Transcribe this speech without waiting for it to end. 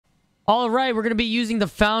All right, we're going to be using the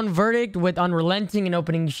Found Verdict with Unrelenting and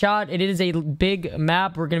Opening Shot. It is a big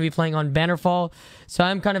map. We're going to be playing on Bannerfall. So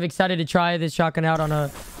I'm kind of excited to try this shotgun out on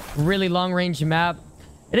a really long-range map.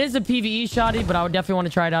 It is a PvE shotty, but I would definitely want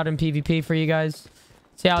to try it out in PvP for you guys.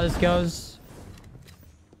 See how this goes.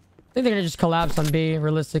 I think they're going to just collapse on B,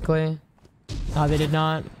 realistically. No, they did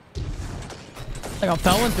not. I got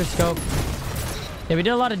Fell Winter Scope. Yeah, we did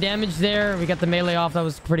a lot of damage there. We got the melee off. That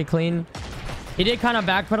was pretty clean. He did kind of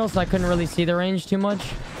backpedal, so I couldn't really see the range too much.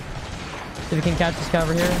 See if we can catch this guy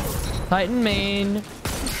over here. Titan main.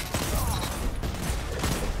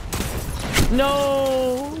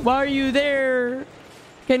 No! Why are you there?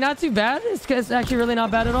 Okay, not too bad. It's actually really not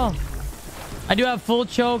bad at all. I do have full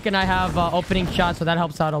choke, and I have opening shot, so that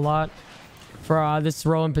helps out a lot for this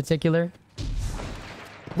row in particular.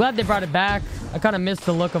 Glad they brought it back. I kind of missed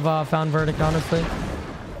the look of Found Verdict, honestly.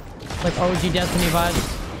 Like OG Destiny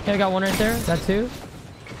vibes. Okay, I got one right there. Got two.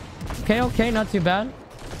 Okay, not too bad.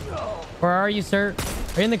 Where are you, sir?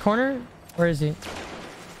 Are you in the corner? Where is he?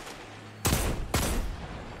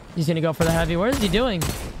 He's gonna go for the heavy. What is he doing?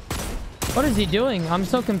 What is he doing? I'm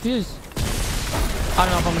so confused. I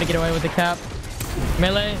don't know if I'm gonna get away with the cap.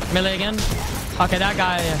 Melee again. Okay, that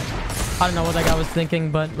guy, I don't know what that guy was thinking,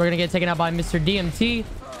 but we're gonna get taken out by Mr. DMT.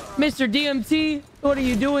 Mr. DMT, what are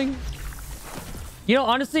you doing? You know,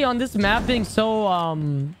 honestly, on this map being so,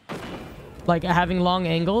 like having long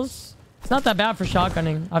angles, it's not that bad for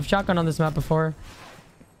shotgunning. I've shotgunned on this map before.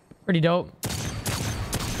 Pretty dope.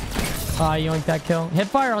 Yoink that kill.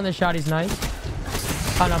 Hipfire on this shot, he's nice.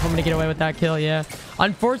 I don't know if I'm gonna get away with that kill, yeah.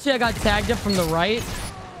 Unfortunately, I got tagged up from the right,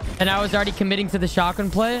 and I was already committing to the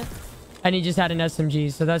shotgun play, and he just had an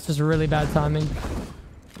SMG, so that's just really bad timing.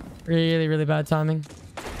 Really, really bad timing.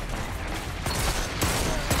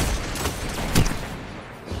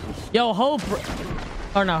 Yo, Hope.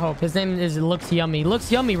 Or not Hope. His name is Looks Yummy. Looks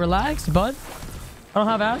Yummy. Relax, bud. I don't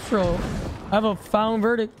have Astro. I have a Found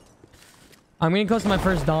Verdict. I'm getting close to my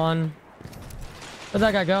first Dawn. Where'd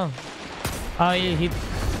that guy go? Oh, he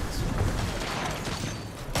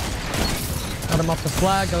got him off the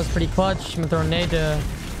flag. That was pretty clutch. I'm gonna throw a nade to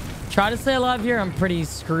try to stay alive here. I'm pretty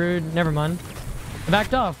screwed. Never mind. I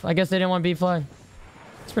backed off. I guess they didn't want B flag.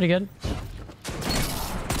 It's pretty good.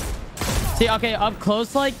 See, okay, up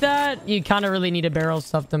close like that, you kind of really need to barrel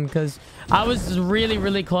stuff them because I was really,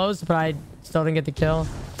 really close, but I still didn't get the kill.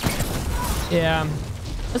 Yeah,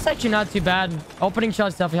 that's actually not too bad. Opening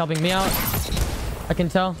shot's definitely helping me out. I can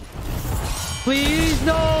tell. Please,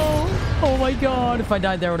 no! Oh my god, if I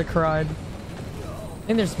died there, I would have cried. I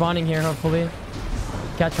think they're spawning here, hopefully.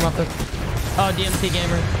 Catch them up with... Oh, DMT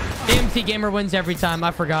Gamer. DMT Gamer wins every time. I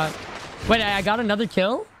forgot. Wait, I got another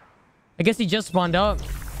kill? I guess he just spawned up.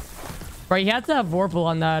 Right, he had to have Vorpal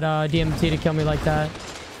on that DMT to kill me like that.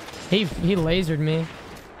 He lasered me.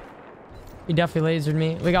 He definitely lasered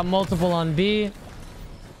me. We got multiple on B.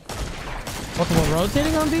 Multiple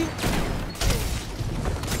rotating on B.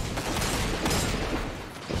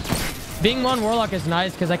 Being one Warlock is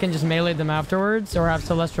nice because I can just melee them afterwards or have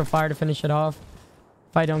Celestial Fire to finish it off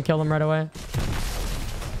if I don't kill them right away.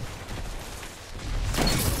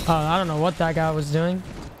 I don't know what that guy was doing.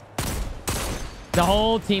 The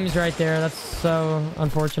whole team's right there. That's so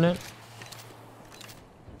unfortunate.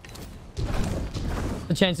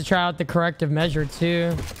 A chance to try out the corrective measure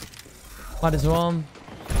too. Might as well.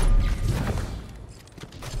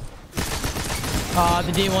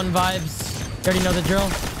 The D1 vibes. You already know the drill.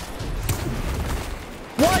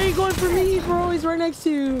 Why are you going for me, bro? He's right next to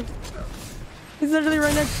you. He's literally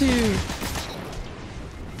right next to you.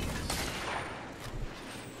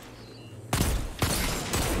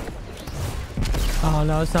 Oh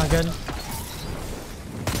no, it's not good.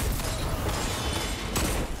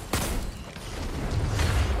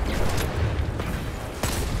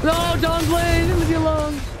 No, don't play. Leave me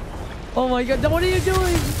alone. Oh my god, what are you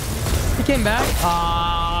doing? He came back.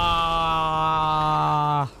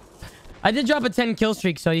 I did drop a 10 kill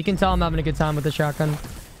streak, so you can tell I'm having a good time with the shotgun.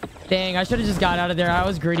 Dang, I should have just got out of there. I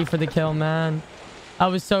was greedy for the kill, man. I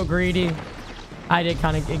was so greedy. I did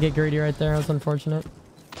kind of get greedy right there. It was unfortunate.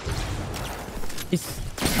 It's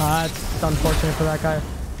unfortunate for that guy.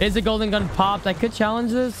 Is the golden gun popped? I could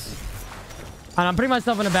challenge this. And I'm putting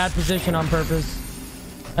myself in a bad position on purpose.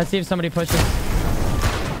 Let's see if somebody pushes.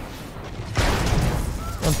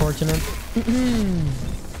 Unfortunate.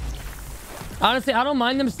 Honestly, I don't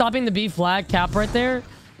mind them stopping the B flag cap right there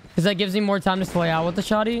because that gives me more time to slay out with the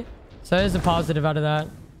shotty. So there's a positive out of that.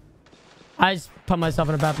 I just put myself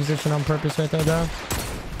in a bad position on purpose right there, though.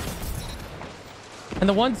 And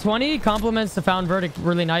the 120 complements the Found Verdict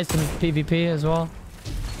really nice in PvP as well.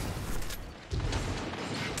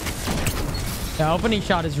 Yeah, opening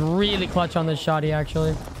shot is really clutch on this shotty,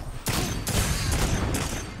 actually.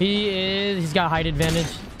 He's got height advantage.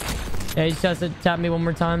 Yeah, he just has to tap me one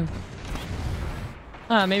more time.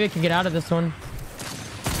 Maybe I can get out of this one.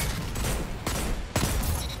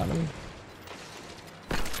 Got him.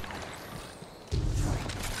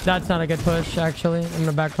 That's not a good push, actually. I'm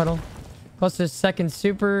gonna backpedal. Plus this second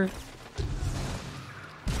super.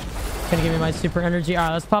 Gonna give me my super energy. All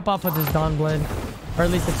right, let's pop off with this Dawn Blade. Or at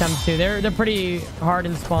least attempt to. They're pretty hard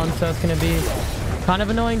in spawn, so it's gonna be kind of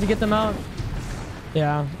annoying to get them out.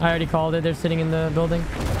 Yeah, I already called it. They're sitting in the building.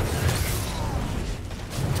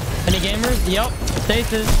 Any gamers? Yep.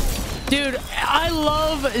 Stasis. Dude, I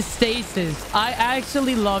love stasis. I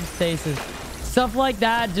actually love stasis. Stuff like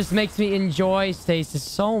that just makes me enjoy stasis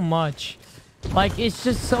so much. Like, it's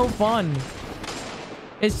just so fun.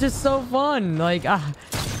 It's just so fun. Like,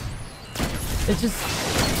 it's just...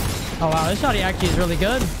 Oh, wow. This shotty actually is really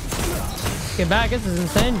good. Get back. This is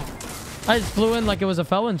insane. I just flew in like it was a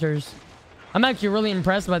Felwinter's. I'm actually really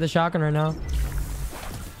impressed by the shotgun right now.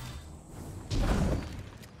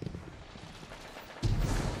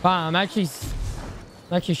 Wow, I'm actually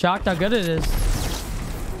shocked how good it is.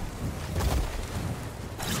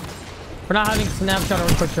 We're not having snapshot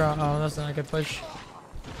or quick draw. Oh, that's not a good push.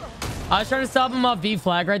 I was trying to stop him off V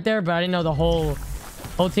flag right there, but I didn't know the whole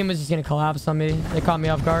team was just gonna collapse on me. They caught me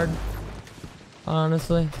off guard.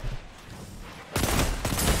 Honestly.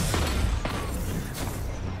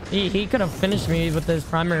 He could have finished me with his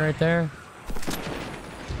primary right there.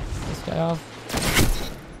 This guy off.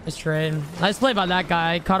 Nice trade. Nice play by that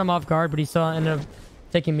guy. Caught him off guard, but he still ended up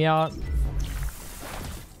taking me out.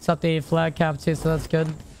 It's up the flag cap too, so that's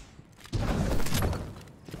good.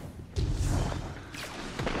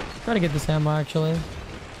 Try to get this ammo actually.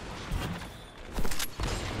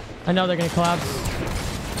 I know they're gonna collapse.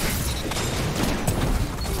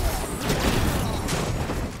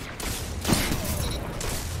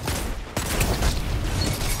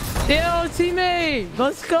 Yo, teammate!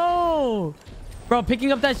 Let's go! Bro,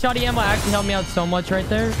 picking up that shotty ammo actually helped me out so much right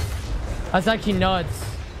there. That's actually nuts.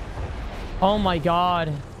 Oh my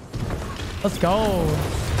god. Let's go.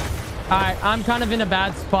 Alright, I'm kind of in a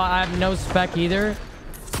bad spot. I have no spec either.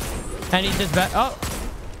 And he just... Oh!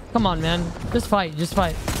 Come on, man. Just fight. Just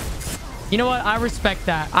fight. You know what? I respect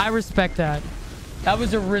that. I respect that. That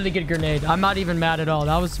was a really good grenade. I'm not even mad at all.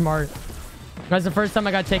 That was smart. That's the first time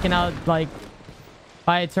I got taken out, like...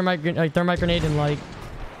 by a thermite grenade in like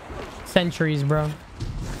centuries, bro.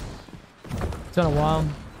 It's been a while.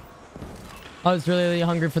 I was really, really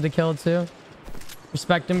hungry for the kill too.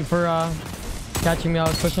 Respect him for catching me while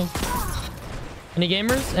I was pushing. Any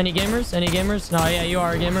gamers? Any gamers? Any gamers? No, yeah, you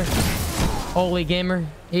are a gamer. Holy gamer.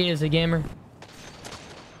 He is a gamer.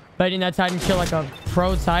 Betting that Titan kill like a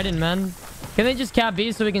pro Titan, man. Can they just cap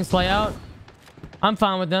B so we can slay out? I'm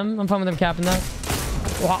fine with them. I'm fine with them capping that.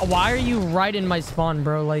 Why are you right in my spawn,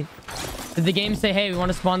 bro? Like, did the game say, hey, we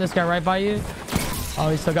want to spawn this guy right by you? Oh,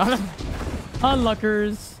 he still got him.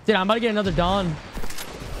 Unluckers. Dude, I'm about to get another Dawn.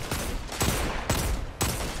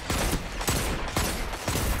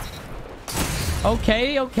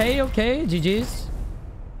 Okay, okay, okay. GG's.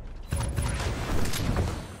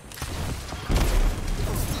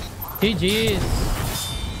 GG's.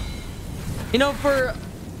 You know, for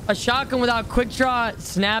a shotgun without quick draw,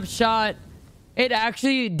 snapshot, it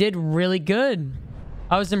actually did really good.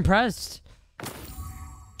 I was impressed.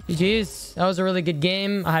 GG's. That was a really good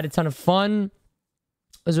game. I had a ton of fun.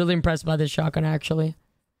 I was really impressed by this shotgun, actually.